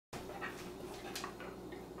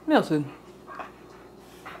Nelson.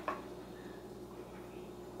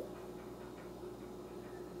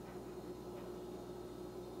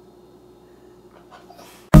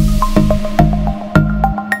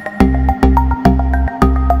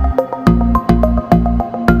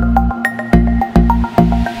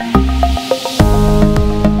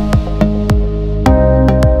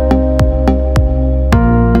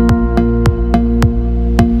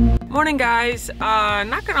 Guys,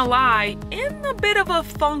 not gonna lie, in a bit of a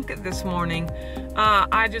funk this morning.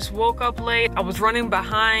 I just woke up late. I was running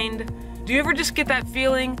behind. Do you ever just get that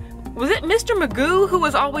feeling? Was it Mr. Magoo who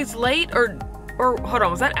was always late, or hold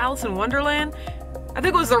on, was that Alice in Wonderland? I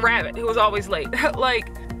think it was the rabbit who was always late. Like,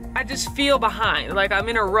 I just feel behind, like I'm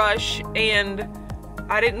in a rush and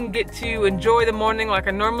I didn't get to enjoy the morning like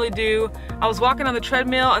I normally do. I was walking on the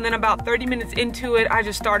treadmill and then about 30 minutes into it, I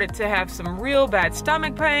just started to have some real bad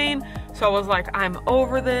stomach pain. So I was like, I'm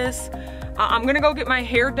over this. I'm gonna go get my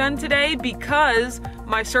hair done today because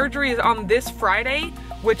my surgery is on this Friday,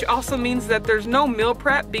 which also means that there's no meal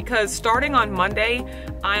prep because starting on Monday,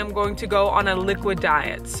 I am going to go on a liquid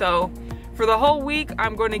diet. So for the whole week,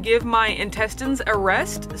 I'm going to give my intestines a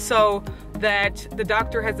rest so that the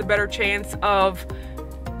doctor has a better chance of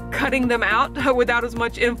cutting them out without as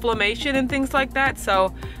much inflammation and things like that.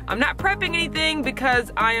 So I'm not prepping anything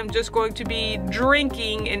because I am just going to be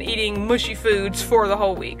drinking and eating mushy foods for the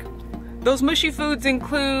whole week. Those mushy foods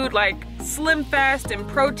include like Slim Fast and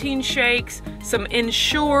protein shakes, some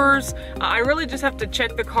Ensures. I really just have to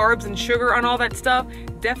check the carbs and sugar on all that stuff.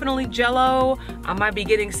 Definitely Jell-O. I might be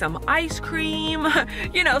getting some ice cream,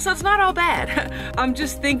 you know, so it's not all bad. I'm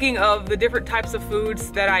just thinking of the different types of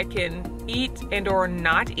foods that I can eat and or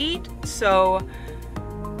not eat. So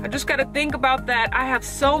I just got to think about that. I have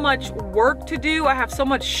so much work to do. I have so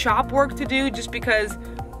much shop work to do just because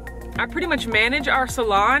I pretty much manage our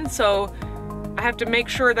salon. So I have to make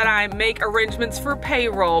sure that I make arrangements for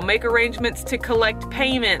payroll, make arrangements to collect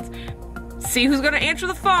payments, see who's gonna answer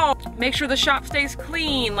the phone, make sure the shop stays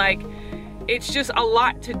clean. Like, it's just a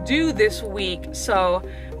lot to do this week. So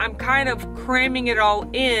I'm kind of cramming it all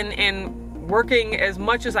in and working as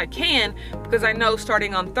much as I can because I know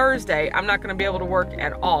starting on Thursday, I'm not gonna be able to work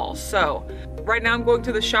at all. So right now I'm going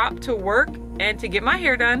to the shop to work and to get my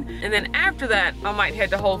hair done. And then after that, I might head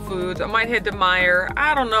to Whole Foods. I might head to Meijer.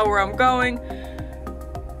 I don't know where I'm going.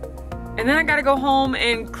 And then I gotta go home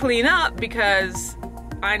and clean up because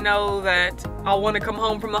I know that I'll wanna come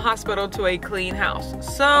home from the hospital to a clean house.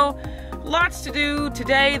 So lots to do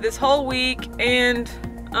today, this whole week, and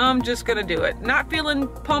I'm just gonna do it. Not feeling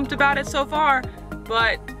pumped about it so far,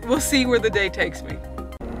 but we'll see where the day takes me.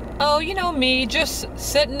 Oh, you know me, just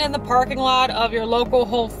sitting in the parking lot of your local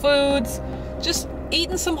Whole Foods, just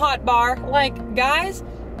eating some hot bar. Like, guys,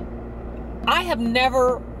 I have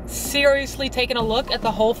never seriously taken a look at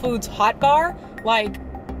the Whole Foods hot bar. Like,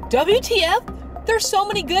 WTF? There's so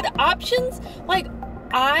many good options. Like,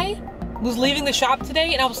 I was leaving the shop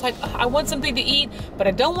today and I was like, I want something to eat, but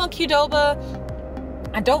I don't want Qdoba.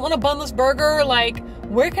 I don't want a bunless burger. Like,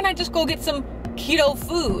 where can I just go get some keto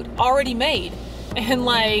food already made? And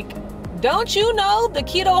like, don't you know the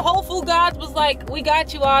keto Whole Food Gods was like, we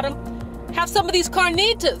got you, Autumn. Have some of these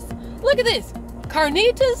carnitas. Look at this.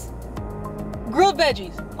 Carnitas, grilled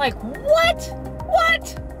veggies. Like, what?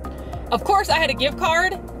 What? Of course, I had a gift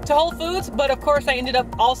card to Whole Foods, but of course I ended up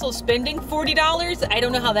also spending $40. I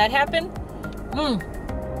don't know how that happened. Oh,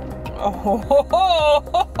 ho, ho, ho,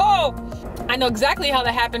 ho, ho. I know exactly how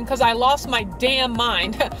that happened because I lost my damn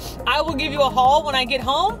mind. I will give you a haul when I get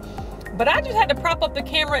home, but I just had to prop up the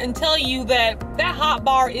camera and tell you that that hot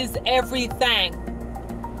bar is everything.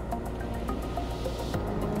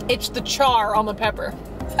 It's the char on the pepper.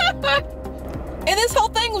 And this whole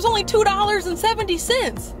thing was only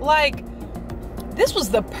 $2.70. Like, this was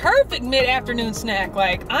the perfect mid-afternoon snack.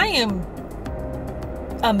 Like, I am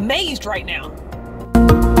amazed right now.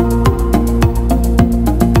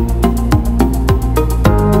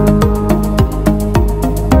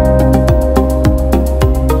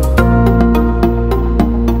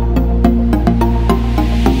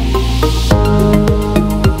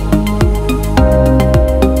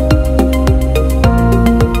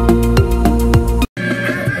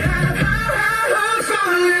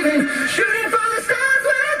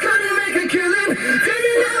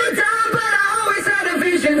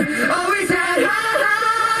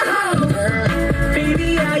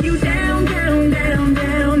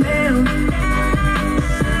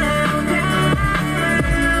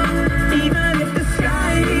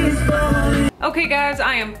 Okay guys,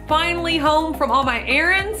 I am finally home from all my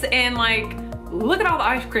errands and like, look at all the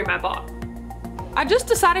ice cream I bought. I just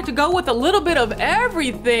decided to go with a little bit of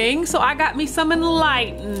everything, so I got me some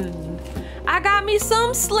Enlightened. I got me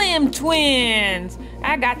some Slim Twins.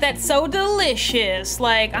 I got that So Delicious.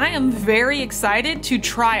 Like, I am very excited to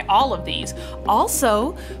try all of these.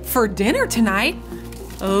 Also, for dinner tonight,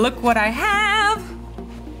 look what I have.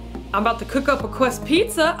 I'm about to cook up a Quest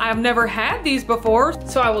pizza. I've never had these before,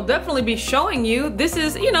 so I will definitely be showing you. This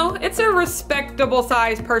is, you know, it's a respectable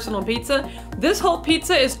size personal pizza. This whole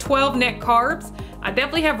pizza is 12 net carbs. I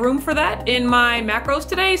definitely have room for that in my macros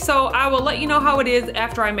today, so I will let you know how it is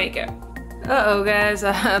after I make it. Uh-oh guys,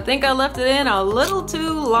 I think I left it in a little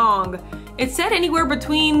too long. It said anywhere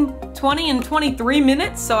between 20 and 23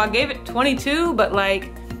 minutes, so I gave it 22, but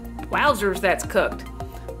like, wowzers, that's cooked.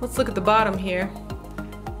 Let's look at the bottom here.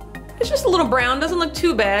 It's just a little brown, doesn't look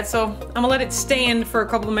too bad, so I'm gonna let it stand for a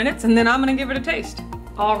couple of minutes and then I'm gonna give it a taste.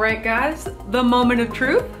 All right guys, the moment of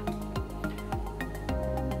truth.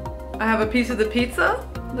 I have a piece of the pizza.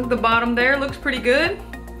 Look, the bottom there looks pretty good.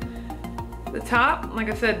 The top, like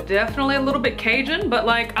I said, definitely a little bit Cajun, but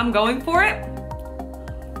like, I'm going for it.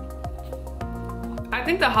 I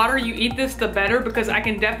think the hotter you eat this, the better, because I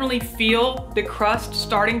can definitely feel the crust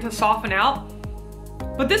starting to soften out.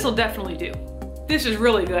 But this will definitely do. This is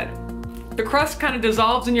really good. The crust kind of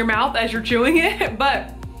dissolves in your mouth as you're chewing it,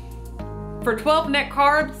 but for 12 net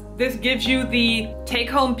carbs, this gives you the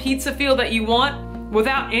take-home pizza feel that you want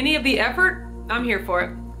without any of the effort. I'm here for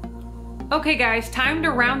it. Okay guys, time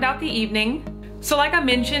to round out the evening. So like I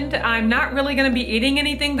mentioned, I'm not really gonna be eating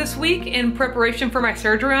anything this week in preparation for my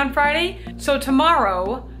surgery on Friday. So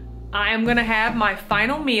tomorrow, I am gonna have my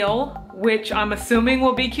final meal, which I'm assuming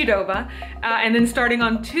will be Qdoba. And then starting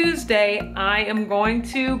on Tuesday, I am going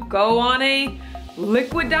to go on a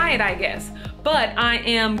liquid diet, I guess. But I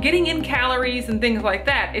am getting in calories and things like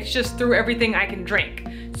that. It's just through everything I can drink.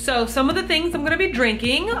 So some of the things I'm gonna be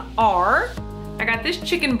drinking are, I got this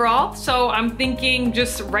chicken broth, so I'm thinking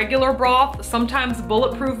just regular broth, sometimes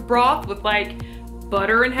bulletproof broth with like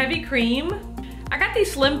butter and heavy cream. I got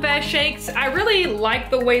these Slim Fast shakes. I really like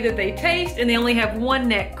the way that they taste, and they only have 1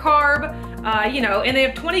 net carb, you know, and they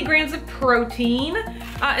have 20 grams of protein,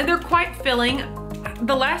 and they're quite filling.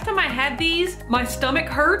 The last time I had these, my stomach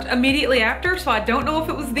hurt immediately after, so I don't know if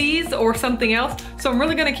it was these or something else. So I'm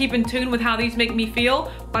really gonna keep in tune with how these make me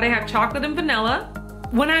feel, but I have chocolate and vanilla.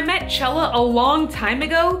 When I met Chella a long time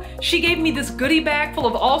ago, she gave me this goodie bag full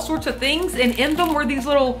of all sorts of things, and in them were these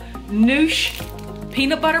little Noosh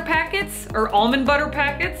peanut butter packets or almond butter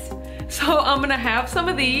packets. So I'm gonna have some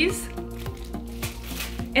of these.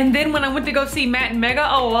 And then when I went to go see Matt and Mega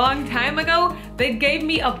a long time ago, they gave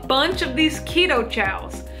me a bunch of these keto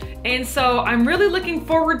chows. And so I'm really looking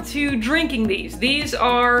forward to drinking these. These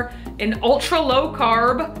are an ultra low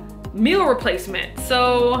carb meal replacement.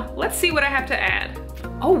 So let's see what I have to add.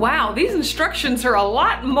 Oh wow, these instructions are a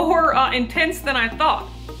lot more intense than I thought.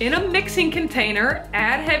 In a mixing container,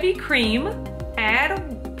 add heavy cream,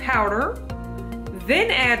 add powder, then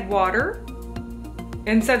add water,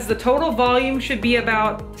 and says the total volume should be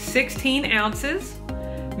about 16 ounces.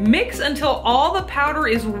 Mix until all the powder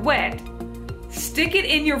is wet. Stick it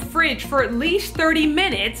in your fridge for at least 30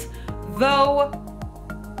 minutes, though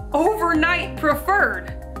overnight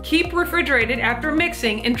preferred. Keep refrigerated after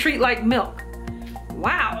mixing and treat like milk.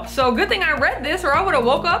 Wow, so good thing I read this, or I would have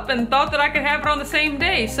woke up and thought that I could have it on the same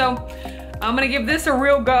day. So I'm gonna give this a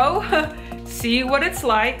real go, see what it's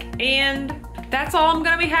like, and that's all I'm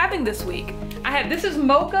gonna be having this week. This is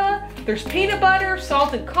mocha, there's peanut butter,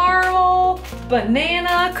 salted caramel,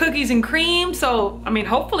 banana, cookies and cream, so I mean,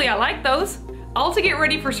 hopefully I like those. All to get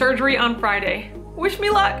ready for surgery on Friday. Wish me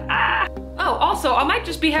luck. Ah. Oh, also, I might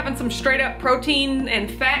just be having some straight up protein and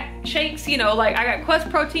fat shakes, you know, like I got Quest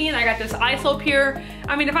protein, I got this IsoPure.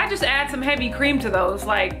 I mean, if I just add some heavy cream to those,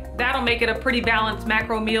 like that'll make it a pretty balanced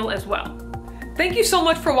macro meal as well. Thank you so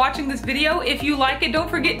much for watching this video. If you like it, don't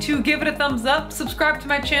forget to give it a thumbs up, subscribe to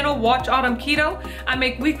my channel, Watch Autumn Keto. I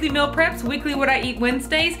make weekly meal preps, weekly what I eat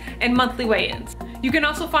Wednesdays, and monthly weigh-ins. You can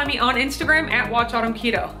also find me on Instagram at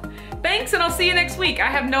watchautumnketo. Thanks, and I'll see you next week. I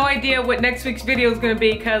have no idea what next week's video is gonna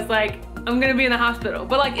be, cause like, I'm gonna be in the hospital,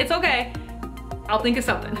 but like, it's okay. I'll think of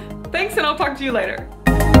something. Thanks, and I'll talk to you later.